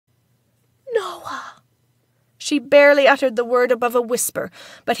Noah! She barely uttered the word above a whisper,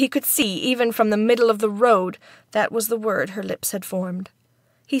 but he could see, even from the middle of the road, that was the word her lips had formed.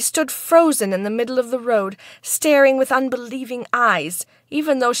 He stood frozen in the middle of the road, staring with unbelieving eyes,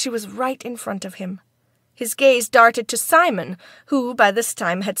 even though she was right in front of him. His gaze darted to Simon, who, by this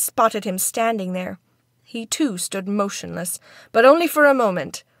time, had spotted him standing there. He, too, stood motionless, but only for a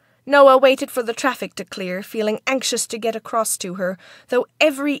moment. Noah waited for the traffic to clear, feeling anxious to get across to her, though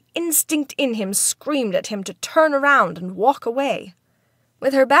every instinct in him screamed at him to turn around and walk away.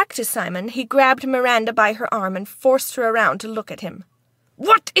 With her back to Simon, he grabbed Miranda by her arm and forced her around to look at him.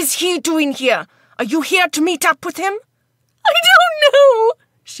 "What is he doing here? Are you here to meet up with him?" "I don't know,"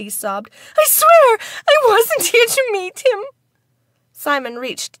 she sobbed. "I swear I wasn't here to meet him." Simon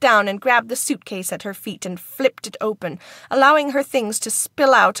reached down and grabbed the suitcase at her feet and flipped it open, allowing her things to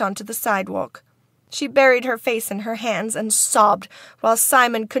spill out onto the sidewalk. She buried her face in her hands and sobbed, while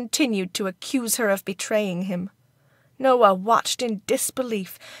Simon continued to accuse her of betraying him. Noah watched in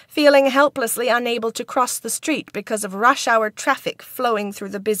disbelief, feeling helplessly unable to cross the street because of rush-hour traffic flowing through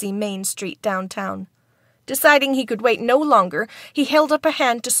the busy main street downtown. Deciding he could wait no longer, he held up a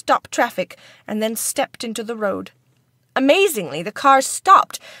hand to stop traffic and then stepped into the road. Amazingly, the car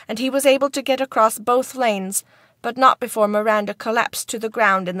stopped, and he was able to get across both lanes, but not before Miranda collapsed to the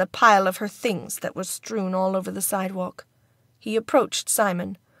ground in the pile of her things that was strewn all over the sidewalk. He approached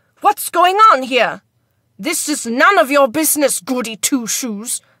Simon. "What's going on here?" "This is none of your business, goody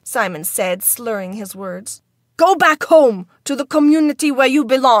two-shoes," Simon said, slurring his words. "Go back home, to the community where you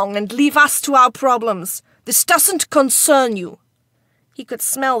belong, and leave us to our problems. This doesn't concern you." He could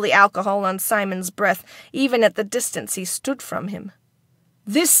smell the alcohol on Simon's breath, even at the distance he stood from him.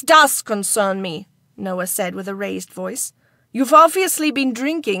 "This does concern me," Noah said with a raised voice. "You've obviously been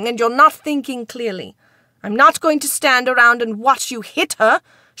drinking, and you're not thinking clearly. I'm not going to stand around and watch you hit her.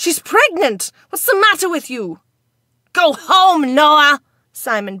 She's pregnant! What's the matter with you?" "Go home, Noah!"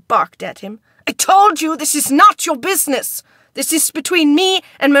 Simon barked at him. "I told you this is not your business. This is between me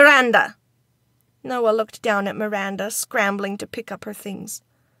and Miranda." Noah looked down at Miranda, scrambling to pick up her things.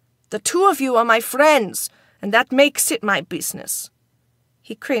 "The two of you are my friends, and that makes it my business."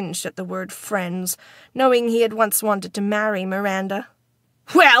 He cringed at the word friends, knowing he had once wanted to marry Miranda.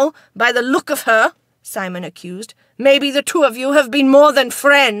 "Well, by the look of her," Simon accused, "maybe the two of you have been more than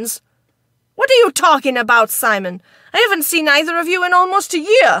friends." "What are you talking about, Simon? I haven't seen either of you in almost a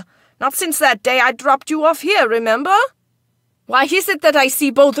year. Not since that day I dropped you off here, remember? Why is it that I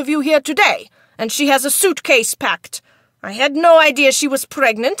see both of you here today? And she has a suitcase packed. I had no idea she was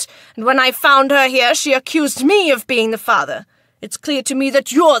pregnant, and when I found her here, she accused me of being the father. It's clear to me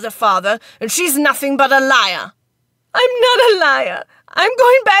that you're the father, and she's nothing but a liar." "I'm not a liar. I'm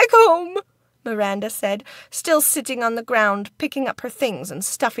going back home," Miranda said, still sitting on the ground, picking up her things and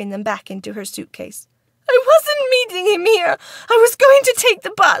stuffing them back into her suitcase. "I wasn't meeting him here. I was going to take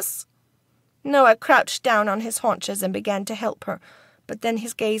the bus." Noah crouched down on his haunches and began to help her, but then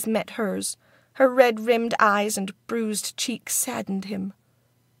his gaze met hers. Her red-rimmed eyes and bruised cheeks saddened him.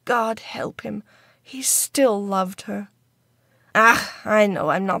 God help him. He still loved her. I know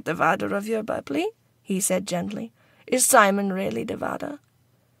I'm not the father of your puppy," he said gently. "Is Simon really the father?"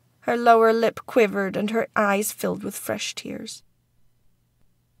 Her lower lip quivered and her eyes filled with fresh tears.